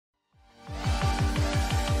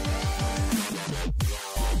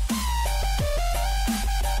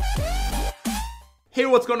Hey,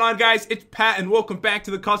 what's going on, guys? It's Pat, and welcome back to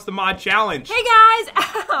the Custom Mod Challenge. Hey, guys!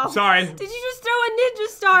 Ow! Sorry. Did you just throw a ninja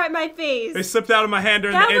star at my face? It slipped out of my hand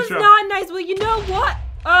during the intro. That was not nice. Well, you know what?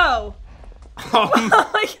 Oh. Oh,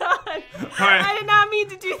 my God. Right. I did not mean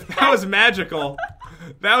to do that. That was magical.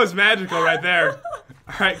 That was magical right there.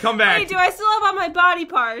 All right, come back. Wait, do I still have all my body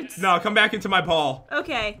parts? No, come back into my ball.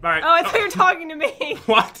 Okay. All right. Oh, I thought you were talking to me.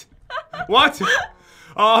 What? What?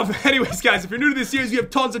 Anyways, guys, if you're new to this series, we have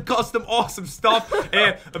tons of custom, awesome stuff,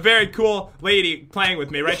 and a very cool lady playing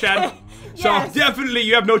with me, right, Chad? Yes. So definitely,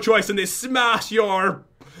 you have no choice in this. Smash your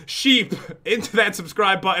sheep into that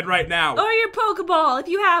subscribe button right now. Or your Pokeball, if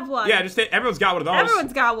you have one. Yeah, just everyone's got one of those.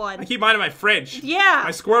 Everyone's got one. I keep mine in my fridge. Yeah.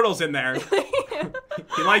 My Squirtle's in there.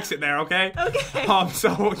 He likes it there, okay? Okay.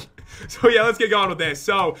 So yeah, let's get going with this.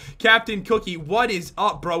 So, Captain Cookie, what is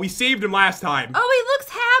up, bro? We saved him last time. Oh, he looks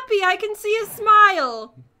happy. I can see his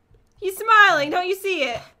smile. He's smiling. Don't you see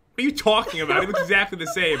it? What are you talking about? He looks exactly the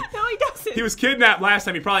same. No, he doesn't. He was kidnapped last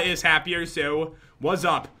time. He probably is happier, so what's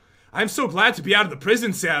up? I'm so glad to be out of the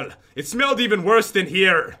prison cell. It smelled even worse than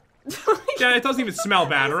here. Yeah, it doesn't even smell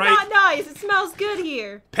bad, alright? It's not nice. It smells good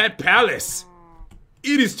here. Pet Palace.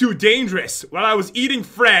 It is too dangerous. While I was eating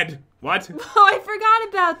Fred... What? Oh, I forgot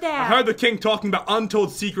about that. I heard the king talking about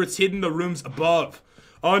untold secrets hidden in the rooms above.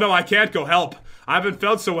 Oh no, I can't go help. I haven't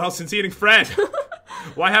felt so well since eating Fred.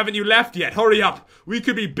 Why haven't you left yet? Hurry up. We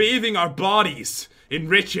could be bathing our bodies in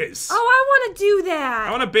riches. Oh, I want to do that. I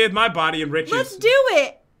want to bathe my body in riches. Let's do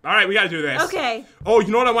it. Alright, we gotta do this. Okay. Oh, you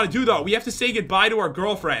know what I want to do, though? We have to say goodbye to our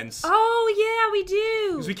girlfriends. Oh, yeah, we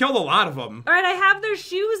do. Because we killed a lot of them. Alright, I have their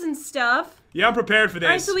shoes and stuff. Yeah, I'm prepared for this.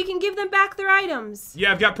 Alright, so we can give them back their items.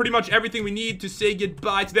 Yeah, I've got pretty much everything we need to say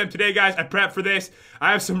goodbye to them today, guys. I prepped for this.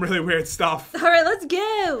 I have some really weird stuff. Alright, let's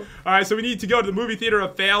go. Alright, so we need to go to the movie theater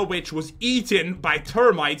of Fail, which was eaten by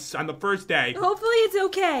termites on the first day. Hopefully it's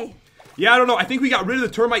okay. Yeah, I don't know. I think we got rid of the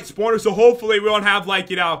termite spawner, so hopefully we won't have, like,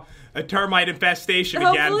 you know, a termite infestation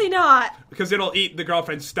again. Hopefully not. Because it'll eat the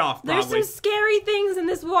girlfriend's stuff, probably. There's some scary things in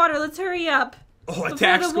this water. Let's hurry up. Oh,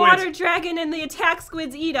 attack before the squids. water dragon and the attack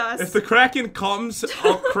squids eat us. If the Kraken comes,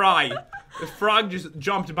 I'll cry. The frog just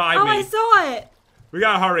jumped by me. Oh, I saw it. We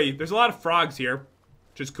gotta hurry. There's a lot of frogs here,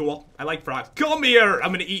 which is cool. I like frogs. Come here!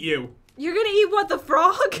 I'm gonna eat you. You're gonna eat what, the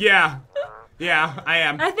frog? Yeah. Yeah, I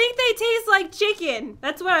am. I think they taste like chicken.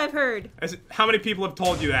 That's what I've heard. How many people have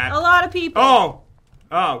told you that? A lot of people. Oh!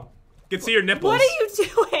 Oh. You can see your nipples. What are you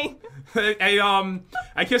doing?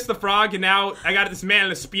 I kissed the frog, and now I got this man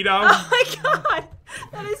in a Speedo. Oh my God.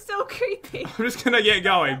 That is so creepy. I'm just gonna get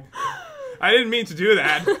going. I didn't mean to do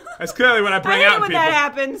that. That's clearly what I bring out in people. I hate when that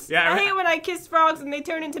happens. Yeah, I hate when I kiss frogs and they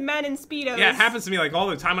turn into men in Speedos. Yeah, it happens to me like all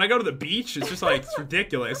the time. When I go to the beach, it's just like, it's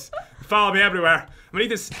ridiculous. Follow me everywhere. I'm gonna eat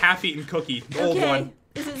this half-eaten cookie, the old one.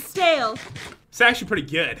 Is it stale? It's actually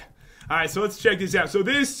pretty good. Alright, so let's check this out. So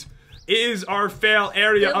this is our fail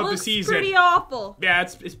area of the season. It looks pretty awful. Yeah,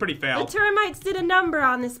 it's pretty fail. The termites did a number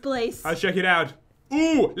on this place. Let's check it out.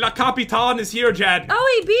 Ooh, La Capitan is here, Jed.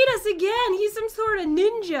 Oh, he beat us again. He's some sort of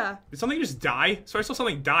ninja. Did something just die? So I saw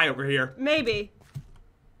something die over here. Maybe.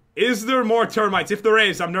 Is there more termites? If there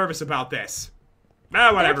is, I'm nervous about this.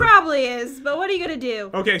 Whatever. There probably is, but what are you gonna do?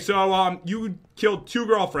 Okay, so, you killed 2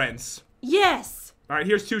 girlfriends. Yes. Alright,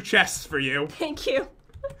 here's 2 chests for you. Thank you.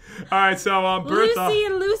 Alright, so, Bertha. Lucy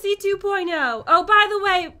and Lucy 2.0. Oh, by the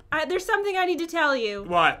way, there's something I need to tell you.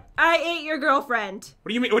 What? I ate your girlfriend. What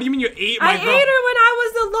do you mean? What do you mean you ate my girl? I ate her when I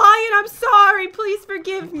was a lion. I'm sorry. Please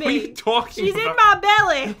forgive me. What are you talking She's about? in my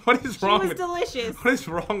belly. What is wrong with She was delicious. What is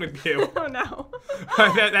wrong with you? Oh, no.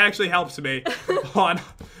 That actually helps me. Hold on.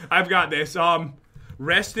 I've got this.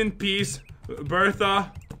 Rest in peace,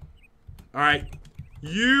 Bertha. Alright.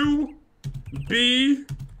 You be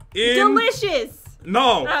in... Delicious.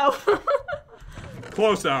 No. Oh.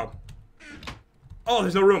 Close though. Oh,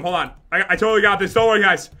 there's no room. Hold on. I totally got this. Don't worry,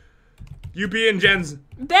 guys. You be in Jen's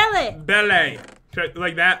Belly. belly.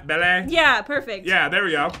 Like that? Belly? Yeah, perfect. Yeah, there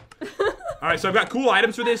we go. Alright, so I've got cool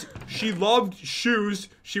items for this. She loved shoes.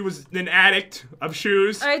 She was an addict of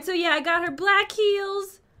shoes. Alright, so yeah, I got her black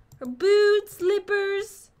heels, her boots,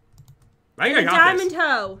 slippers, I think I got diamond this.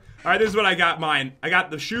 hoe. Alright, this is what I got mine. I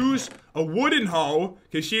got the shoes, a wooden hoe,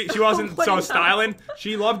 because she wasn't so styling.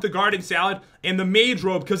 She loved the garden salad, and the mage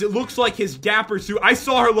robe, because it looks like his dapper suit. I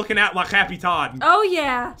saw her looking at La Capitan. Oh,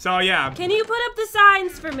 yeah. So, yeah. Can you put up the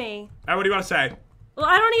signs for me? What do you want to say? Well,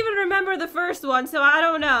 I don't even remember the first one, so I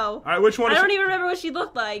don't know. Alright, which one I don't even remember what she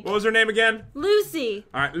looked like. What was her name again? Lucy.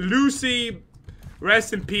 Alright, Lucy,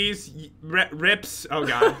 rest in peace, Rips. Oh,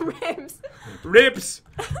 God. Rips. Rips.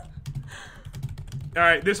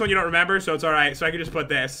 Alright, this one you don't remember, so it's alright. So I can just put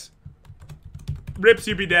this. Rips,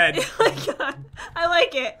 you be dead. Oh my God. I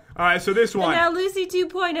like it. Alright, so this one. And now Lucy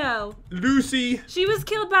 2.0. Lucy. She was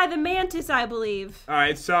killed by the mantis, I believe.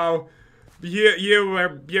 Alright, so you're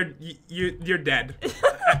dead.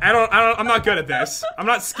 I'm not good at this. I'm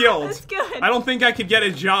not skilled. That's good. I don't think I could get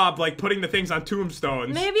a job like putting the things on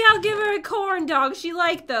tombstones. Maybe I'll give her a corn dog. She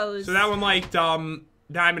liked those. So that one liked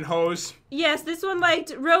diamond hose. Yes, this one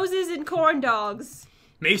liked roses and corn dogs.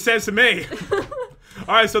 Makes sense to me.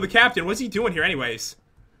 Alright, so the captain, what's he doing here anyways?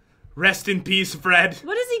 Rest in peace, Fred.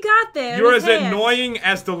 What has he got there? You're in as his hand? annoying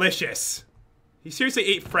as delicious. He seriously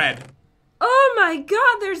ate Fred. Oh my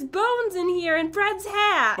god, there's bones in here in Fred's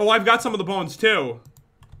hat. Oh, I've got some of the bones too.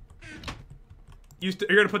 You're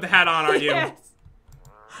gonna put the hat on, aren't you? Yes.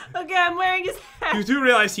 Okay, I'm wearing his hat. You do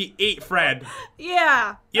realize he ate Fred.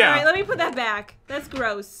 Yeah. Yeah. Alright, let me put that back. That's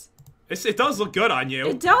gross. It does look good on you.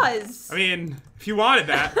 It does. I mean, if you wanted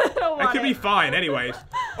that, I don't that want could be it. fine anyways.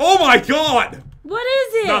 Oh my god! What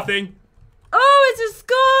is it? Nothing. Oh, it's a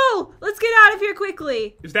skull! Let's get out of here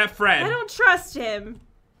quickly. Is that Fred? I don't trust him.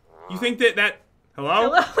 You think that... Hello?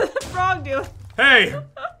 Hello, what's the frog doing? Hey!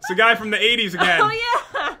 It's the guy from the 80s again. Oh,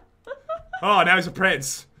 yeah. Oh, now he's a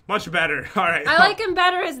prince. Much better. Alright. I like him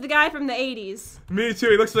better as the guy from the 80s. Me too.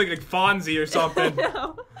 He looks like Fonzie or something.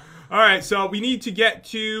 No. Alright, so we need to get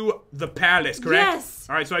to the palace, correct? Yes.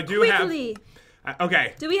 Alright, so I do Quickly. have...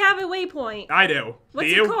 Okay. Do we have a waypoint? I do. What's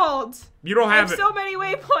do you? it called? You don't I have have it. so many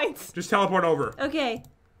waypoints. Just teleport over. Okay.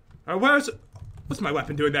 What's my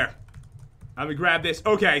weapon doing there? I'm gonna grab this.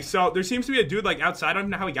 Okay, so there seems to be a dude like outside. I don't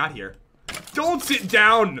know how he got here. Don't sit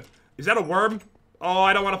down! Is that a worm? Oh,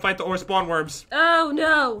 I don't want to fight the OreSpawn worms. Oh,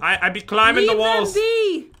 no. I'd be climbing the walls.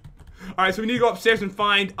 Leave them be. Alright, so we need to go upstairs and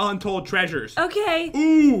find untold treasures. Okay.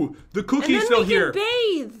 Ooh, the And cookie's then still we here. can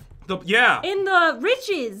bathe Yeah, in the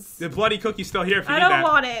riches. the bloody cookie's still here if you I need that. don't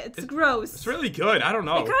want it. It's gross. It's really good. I don't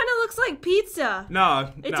know. It kind of looks like pizza.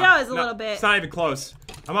 No, It no, does a no, little bit. It's not even close.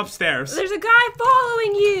 I'm upstairs. There's a guy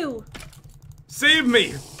following you. Save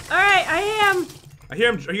me! All right, I am. I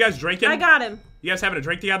hear him. Are you guys drinking? I got him. You guys having a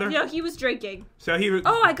drink together? No, he was drinking. So he was.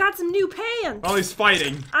 Oh, I got some new pants. Oh, he's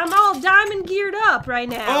fighting. I'm all diamond geared up right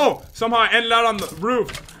now. Oh, somehow I ended up on the roof.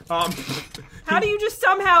 How do you just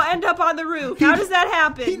somehow end up on the roof? How does that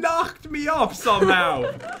happen? He knocked me up somehow.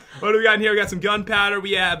 What do we got in here? We got some gunpowder.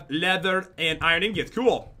 We have leather and iron ingots.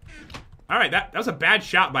 Cool. All right, that was a bad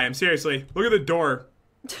shot by him. Seriously, look at the door.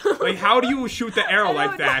 Like, how do you shoot the arrow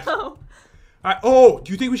like that? Know. Oh,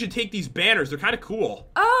 do you think we should take these banners? They're kind of cool.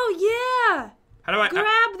 Oh yeah. How do I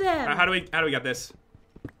Grab them. How do we get this?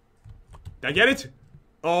 Did I get it?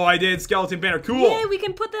 Oh, I did. Skeleton banner. Cool. Yeah, we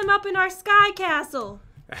can put them up in our sky castle.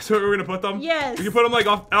 That's where we're gonna put them? Yes. We can put them like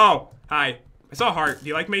off. Oh, hi. I saw a heart. Do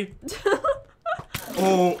you like me?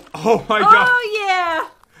 Oh my god. Oh yeah.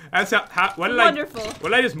 That's how what did Wonderful. What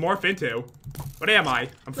did I just morph into? What am I?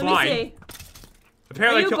 I'm Let flying. me see.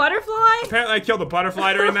 Apparently Are you a I butterfly? apparently I killed a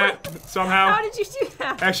butterfly during that somehow. How did you do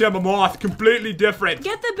that? Actually, I'm a moth. Completely different.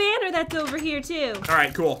 Get the banner that's over here too. All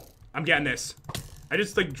right, cool. I'm getting this. I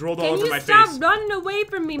just like drooled all Can over you my stop face. running away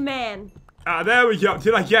from me, man? There we go.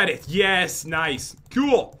 Did I get it? Yes, nice.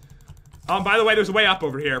 Cool. By the way, there's a way up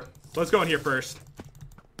over here. Let's go in here first.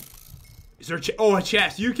 Is there a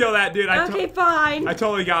chest? You kill that dude. Okay, fine. I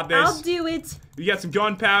totally got this. I'll do it. We got some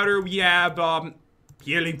gunpowder. We have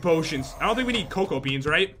healing potions. I don't think we need cocoa beans,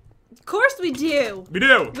 right? Of course we do. We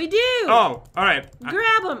do. We do. Oh, all right.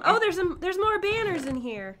 Grab them. Oh, there's more banners in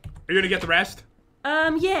here. Are you gonna get the rest?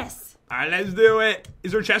 Yes. All right, let's do it.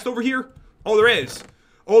 Is there a chest over here? Oh, there is.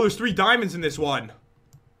 Oh, there's 3 diamonds in this one.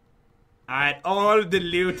 All right, all the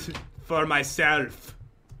loot for myself.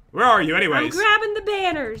 Where are you, anyways? I'm grabbing the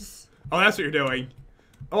banners. Oh, that's what you're doing.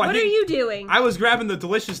 Oh, What are you doing? I was grabbing the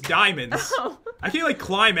delicious diamonds. Oh. I can't like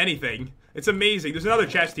climb anything. It's amazing. There's another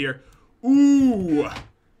chest here. Ooh,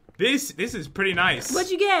 this is pretty nice.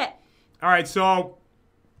 What'd you get? All right, so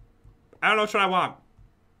I don't know what I want.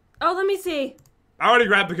 Oh, let me see. I already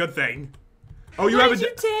grabbed the good thing. Oh, you What have did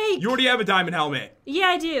you take? You already have a diamond helmet. Yeah,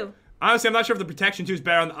 I do. Honestly, I'm not sure if the protection 2 is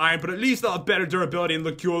better on the iron, but at least they'll have better durability and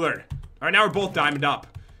look cooler. All right, now we're both diamond up.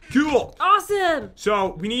 Cool. Awesome.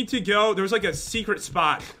 So we need to go. There's like a secret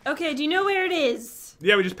spot. Okay, do you know where it is?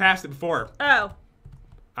 Yeah, we just passed it before. Oh.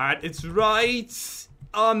 Alright, it's right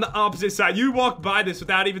on the opposite side. You walked by this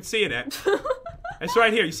without even seeing it. It's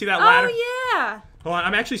right here. You see that ladder? Oh, yeah. Hold on,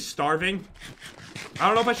 I'm actually starving. I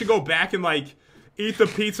don't know if I should go back and, like, eat the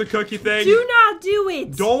pizza cookie thing. Do not do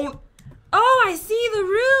it. Don't. Oh, I see the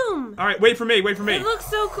room. Alright, wait for me. Wait for me. It looks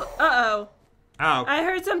so cool. Uh-oh. Oh. I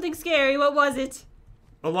heard something scary. What was it?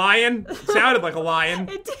 A lion? It sounded like a lion.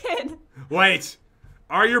 It did. Wait.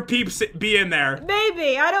 Are your peeps be in there?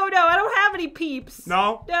 Maybe. I don't know. I don't have any peeps.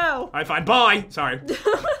 No? No. Alright, fine. Bye. Sorry.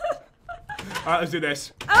 Alright, let's do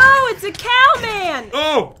this. Oh, it's a cow man.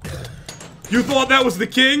 Oh! You thought that was the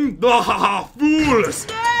king? Ah, fools!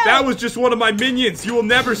 No. That was just one of my minions. You will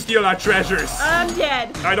never steal our treasures. I'm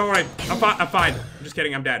dead. Alright, don't worry. I'm fine. I'm just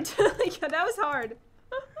kidding. I'm dead. Yeah, that was hard.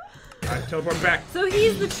 Alright, teleport back. So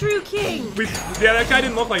he's the true king. Yeah, that guy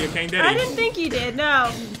didn't look like a king, did he? I didn't think he did,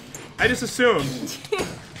 no. I just assumed.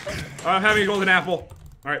 I'm having a golden apple.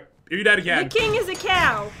 Alright, you're dead again. The king is a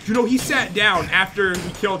cow. You know, he sat down after he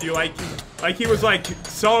killed you, like he was like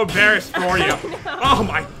so embarrassed for you. Oh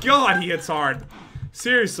my god, he hits hard.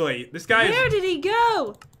 Seriously, this guy is. Where did he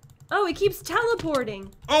go? Oh, he keeps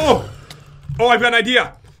teleporting. Oh! Oh, I've got an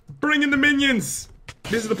idea. Bring in the minions.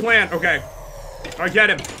 This is the plan. Okay. Alright, get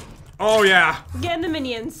him. Oh yeah. Getting the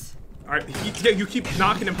minions. Alright, you keep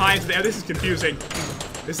knocking him high into the air. This is confusing.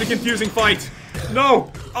 This is a confusing fight.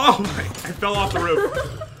 No! Oh my, I fell off the roof.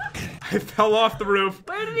 I fell off the roof.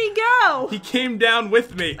 Where did he go? He came down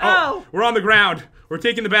with me. Oh. We're on the ground. We're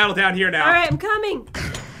taking the battle down here now. Alright, I'm coming.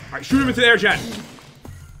 Alright, shoot him into the air jet.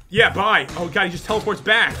 Yeah, bye. Oh god, he just teleports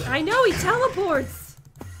back. I know, he teleports.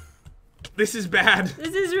 This is bad.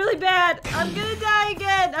 This is really bad. I'm gonna die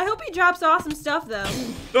again. I hope he drops awesome stuff, though.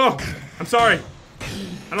 Oh, I'm sorry.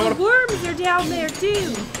 I don't want The to. worms are down there,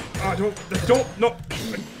 too. Oh, don't, no.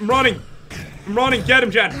 I'm running. I'm running. Get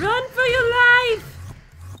him, Jen. Run for your life.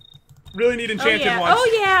 Really need enchanted oh, yeah. ones.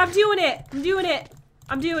 Oh, yeah, I'm doing it. I'm doing it.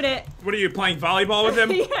 I'm doing it. What are you, playing volleyball with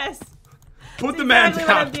him? Yes. Put the Exactly man what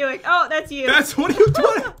down. I'm doing. Oh, that's you. That's what are you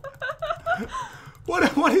doing?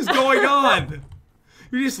 What is going on?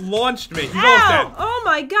 You just launched me. He's almost Ow! dead. Oh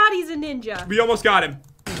my god, he's a ninja. We almost got him.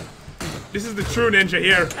 This is the true ninja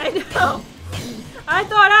here. I know. I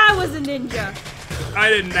thought I was a ninja. I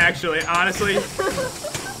didn't actually, honestly.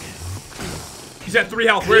 He's at 3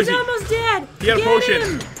 health. Where is He's he? almost dead. He had a Get potion.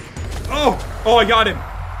 him. Oh, I got him.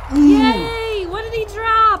 Ooh. Yay! What did he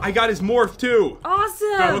drop? I got his morph too. Awesome.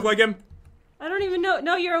 Do I look like him? I don't even know.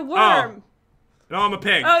 No, you're a worm. No, I'm a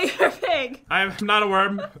pig. Oh, you're a pig. I'm not a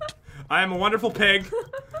worm. I am a wonderful pig.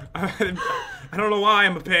 I don't know why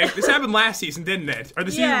I'm a pig. This happened last season, didn't it? Or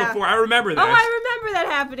the season Yeah. before. I remember that. Oh, I remember that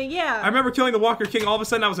happening. Yeah. I remember killing the Walker King. All of a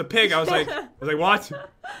sudden, I was a pig. I was like, what?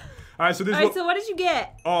 All right, so this. All right. So what did you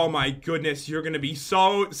get? Oh my goodness, you're gonna be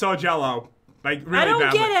so jello, like really I don't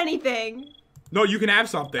badly. get anything. No, you can have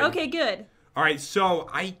something. Okay, good. All right, so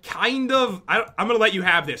I'm gonna let you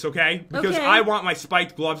have this, okay? Because Okay. I want my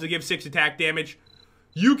spiked gloves to give 6 attack damage.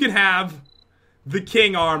 You can have the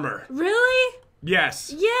king armor. Really?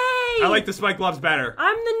 Yes. Yay! I like the spiked gloves better.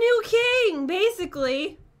 I'm the new king,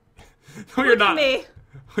 basically. No, you're Look not. at me.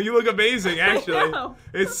 You look amazing, actually. know.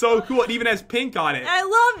 It's so cool. It even has pink on it. I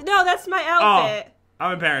love. No, that's my outfit.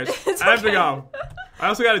 I'm embarrassed. It's I have to okay. go. I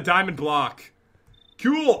also got a diamond block.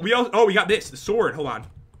 Cool. We got this. The sword. Hold on.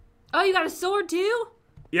 Oh, you got a sword too?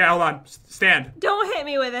 Yeah, hold on. Stand. Don't hit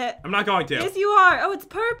me with it. I'm not going to. Yes, you are. Oh, it's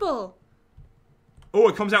purple. Oh,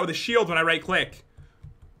 it comes out with a shield when I right click.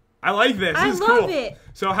 I like this. I This is love cool. it.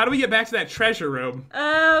 So how do we get back to that treasure room?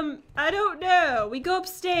 I don't know. We go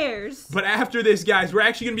upstairs. But after this, guys, we're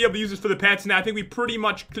actually going to be able to use this for the pets now. I think we pretty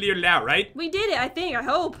much cleared it out, right? We did it, I think. I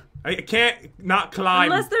hope. I can't not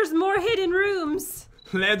climb. Unless there's more hidden rooms.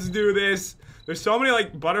 Let's do this. There's so many,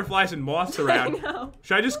 like, butterflies and moths around. I know.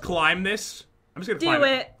 Should I just climb this? I'm just going to Do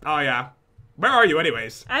climb it. Oh, yeah. Where are you,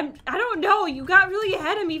 anyways? I don't know. You got really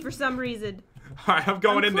ahead of me for some reason. All right, I'm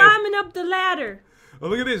going in I'm there. climbing up the ladder. Oh,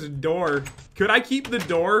 look at this door. Could I keep the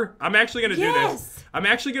door? I'm actually going to do Yes. this. I'm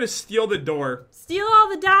actually going to steal the door. Steal all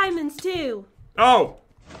the diamonds, too. Oh,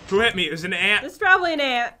 who hit me? It was an ant. It's probably an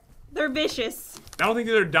ant. They're vicious. I don't think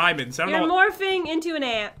these are diamonds. I don't You're know. morphing into an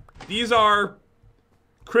ant. These are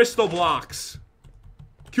crystal blocks.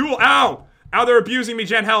 Cool. Ow! Ow, they're abusing me,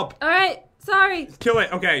 Jen. Help. All right. Sorry. Kill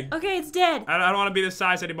it. Okay. Okay, it's dead. I don't want to be this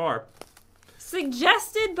size anymore.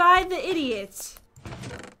 Suggested by the idiot.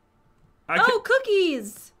 Oh,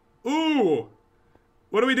 cookies. Ooh.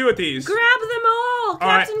 What do we do with these? Grab them all.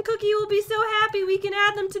 right. Captain Cookie will be so happy we can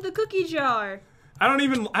add them to the cookie jar.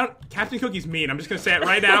 Captain Cookie's mean. I'm just going to say it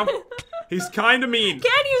right now. He's kind of mean.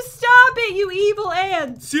 Can you stop it, you evil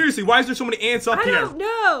ants? Seriously, why is there so many ants up I here? don't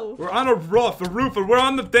know. We're on a roof, and we're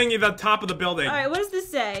on the thingy, the top of the building. All right, what does this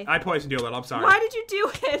say? I poisoned you a little. I'm sorry. Why did you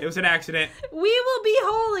do It it? was an accident. We will be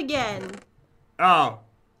whole again. Oh.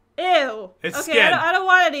 Ew. It's okay, skin. I don't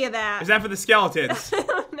want any of that. Is that for the skeletons? I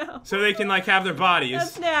don't know. So they can, like, have their bodies.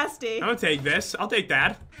 That's nasty. I'm gonna take this. I'll take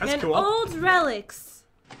that. That's And cool. old relics.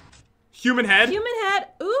 Human head. Human head.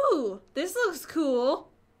 Ooh, this looks cool.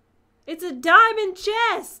 It's a diamond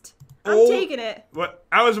chest. I'm Old- taking it. What?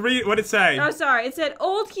 I was reading. What'd it say? Oh, sorry. It said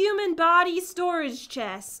old human body storage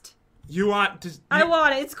chest. You want to? I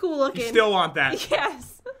want it. It's cool looking. You still want that?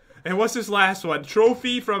 Yes. And what's this last one?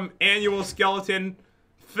 Trophy from Annual Skeleton.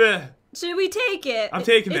 Should we take it? I'm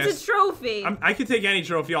taking this. It's a trophy. I can take any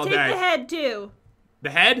trophy all Take day. the head, too. The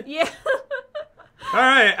head? Yeah. All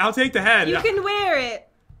right, I'll take the head. You can wear it.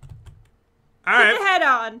 All Put right. the head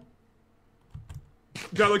on.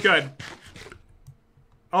 Don't look good.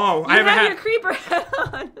 Oh, I You have a have hat. your creeper head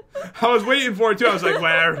on. I was waiting for it too. I was like,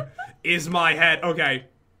 where is my head? Okay.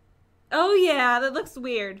 Oh, yeah, that looks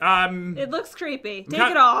weird. It looks creepy. Take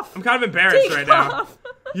it off. I'm kind of embarrassed Take right it now. off.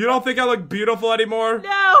 You don't think I look beautiful anymore?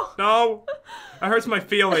 No. No? That hurts my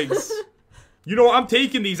feelings. You know what? I'm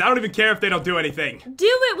taking these. I don't even care if they don't do anything. Do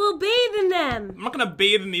it. We'll bathe in them. I'm not gonna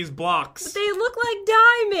bathe in these blocks. They look like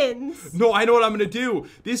diamonds. No, I know what I'm gonna do.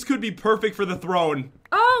 This could be perfect for the throne.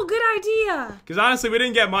 Oh, good idea. Because honestly, we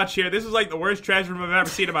didn't get much here. This is like the worst treasure room I've ever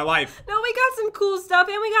seen in my life. No, we got some cool stuff,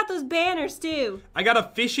 and we got those banners, too. I got a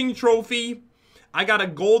fishing trophy. I got a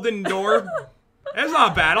golden door. That's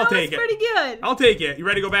not bad. I'll take it. That's pretty good. I'll take it. You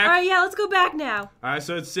ready to go back? All right, yeah, let's go back now. Alright,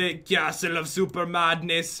 so it's a Castle of Super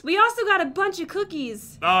Madness. We also got a bunch of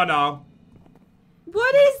cookies. Oh, no.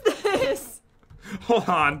 What is this? Hold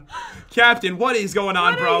on. Captain, what is going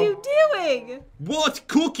on, bro? What are you doing? What?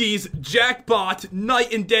 Cookies? Jackpot.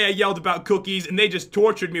 Night and day I yelled about cookies, and they just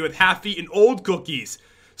tortured me with half-eaten old cookies.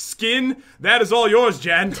 Skin? That is all yours,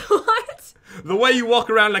 Jen. What? The way you walk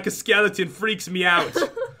around like a skeleton freaks me out.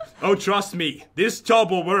 Oh, trust me. This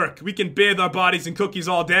tub will work. We can bathe our bodies in cookies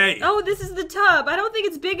all day. Oh, this is the tub. I don't think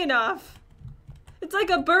it's big enough. It's like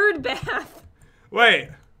a bird bath. Wait.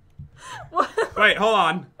 What? Wait, hold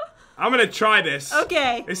on. I'm gonna try this.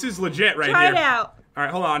 Okay. This is legit right Try here. it out.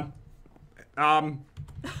 Alright, hold on. Oh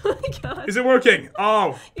my god. Is it working?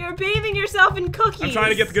 Oh. You're bathing yourself in cookies. I'm trying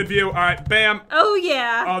to get the good view. Alright, bam. Oh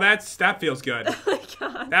yeah. Oh, that feels good. Oh my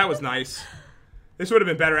god. That was nice. This would have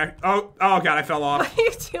been better. Oh god, I fell off. What are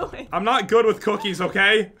you doing? I'm not good with cookies,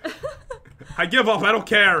 okay? I give up. I don't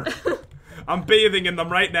care. I'm bathing in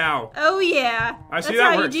them right now. Oh yeah. I see That's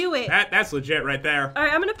that how works. you do it. That's legit right there. All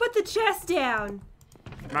right, I'm gonna put the chest down.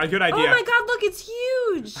 Alright, good idea. Oh my god, look, it's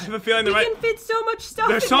huge. I have a feeling You can fit so much stuff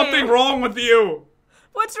there's in something there. wrong with you.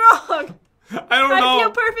 What's wrong? I don't know. I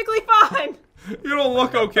feel perfectly fine. You don't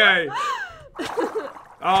look okay.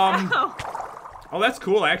 Ow. Oh, that's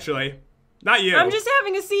cool, actually. Not you. I'm just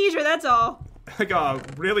having a seizure, that's all. Like a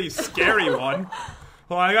really scary one.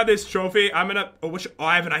 Hold on, I got this trophy. I'm gonna. Oh,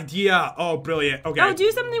 I have an idea. Oh, brilliant. Okay. Oh,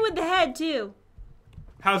 do something with the head, too.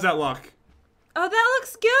 How's that look? Oh, that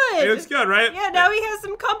looks good. It looks good, right? Yeah, now he has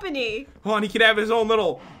some company. Hold on, he could have his own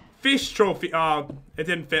little fish trophy. Oh, it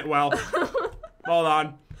didn't fit well. Hold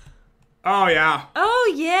on. Oh, yeah.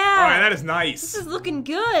 Oh, yeah. All right, that is nice. This is looking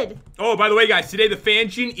good. Oh, by the way, guys, today the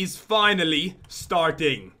fansion is finally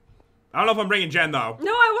starting. I don't know if I'm bringing Jen, though.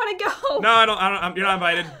 No, I want to go. No, I don't. You're not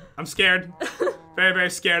invited. I'm scared. Very, very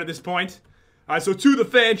scared at this point. All right, so to the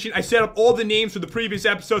fansion, I set up all the names for the previous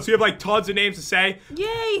episodes, so we have like tons of names to say.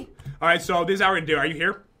 Yay. All right, so this is how we're gonna do. Are you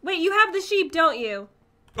here? Wait, you have the sheep, don't you?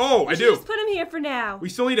 Oh, I You should do. just put them here for now. We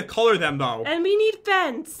still need to color them, though. And we need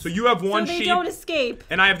fence. So you have one so they sheep, don't escape.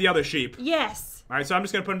 and I have the other sheep. Yes. All right, so I'm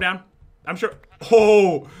just gonna put them down. I'm sure.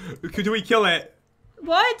 Oh, do we kill it?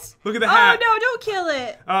 What? Look at the hat. Oh, no, don't kill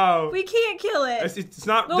it. Oh. We can't kill it. It's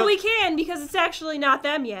not. Well, we can because it's actually not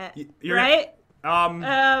them yet. You're right?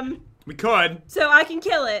 We could. So I can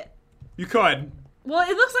kill it. You could. Well,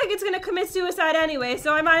 it looks like it's gonna commit suicide anyway,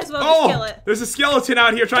 so I might as well just kill it. There's a skeleton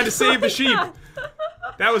out here trying to save the sheep. God.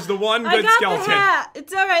 That was the one I good got skeleton. the hat.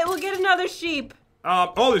 It's all right. We'll get another sheep.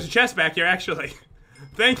 Oh, there's a chest back here, actually.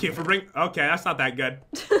 Thank you for bringing. Okay, that's not that good.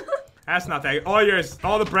 That's not that good. All yours.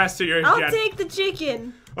 All the breasts are yours, I'll Jen. take the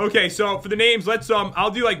chicken. Okay, so for the names, let's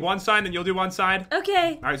I'll do like one side, then you'll do one side.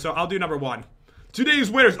 Okay. All right, so I'll do number one.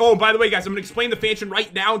 Today's winners. Oh, by the way, guys, I'm going to explain the fansion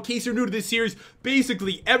right now in case you're new to this series.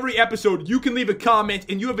 Basically, every episode, you can leave a comment,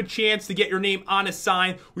 and you have a chance to get your name on a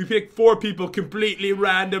sign. We pick 4 people completely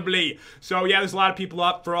randomly. So, yeah, there's a lot of people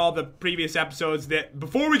up for all the previous episodes that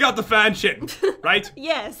before we got the fansion, right?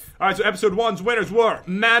 Yes. All right, so episode 1's winners were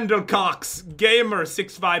Mandelcox,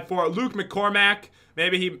 Gamer654, Luke McCormack.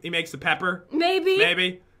 Maybe he makes the pepper. Maybe.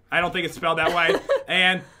 Maybe. I don't think it's spelled that way.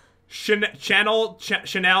 And Chanel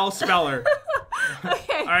Speller.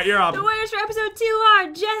 Okay. All right, you're up. The winners for episode 2 are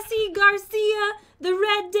Jesse Garcia, the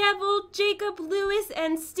Red Devil, Jacob Lewis,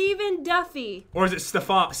 and Stephen Duffy. Or is it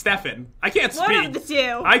Stefan? I can't speak. One of the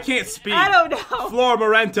two. I can't speak. I don't know. Flora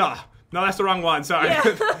Morenta. No, that's the wrong one. Sorry.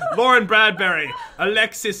 Yeah. Lauren Bradbury,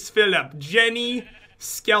 Alexis Phillip, Jenny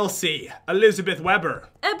Skelsey, Elizabeth Weber.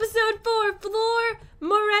 Episode 4, Floor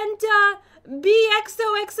Morenta,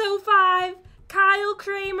 BXOXO5, Kyle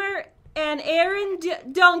Kramer, and Aaron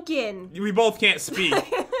Duncan. We both can't speak.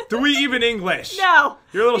 Do we even English? No.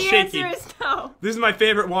 You're a little the shaky. The answer is no. This is my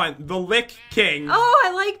favorite one. The Lick King. Oh,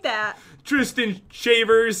 I like that. Tristan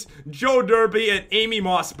Shavers, Joe Derby, and Amy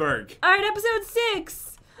Mossberg. All right, episode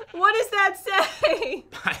 6. What does that say?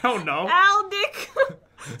 I don't know. Aldic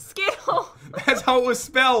Skittle. That's how it was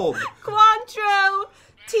spelled. Quantro,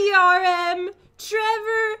 TRM,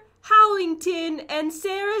 Trevor Howlington, and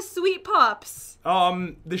Sarah Sweet Pops.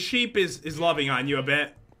 The sheep is loving on you a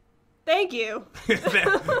bit. Thank you.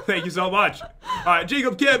 Thank you so much. Alright,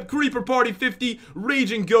 Jacob Kemp, Creeper Party 50,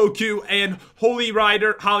 Raging Goku, and Holy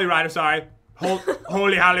Rider, sorry.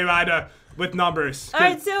 Holy Holly Rider with numbers.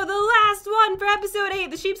 Alright, so the last one for episode 8.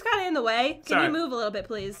 The sheep's kind of in the way. Can you move a little bit,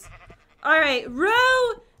 please? Alright,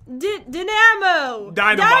 Dynamo.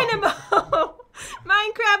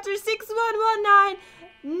 Minecrafter 6119.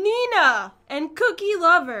 Nina and Cookie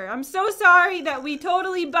Lover. I'm so sorry that we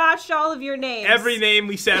totally botched all of your names. Every name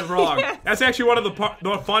we said wrong. Yes. That's actually one of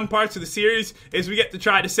the fun parts of the series is we get to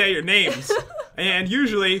try to say your names. And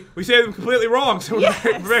usually we say them completely wrong, so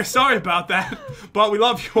we're very sorry about that. But we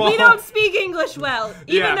love you all. We don't speak English well,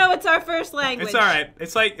 even though it's our first language. It's alright.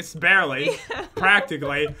 It's barely.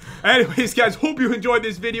 Practically. Anyways, guys, hope you enjoyed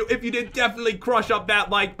this video. If you did, definitely crush up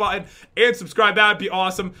that like button and subscribe. That would be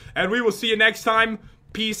awesome. And we will see you next time.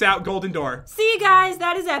 Peace out, Golden Door. See you guys.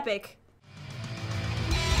 That is epic.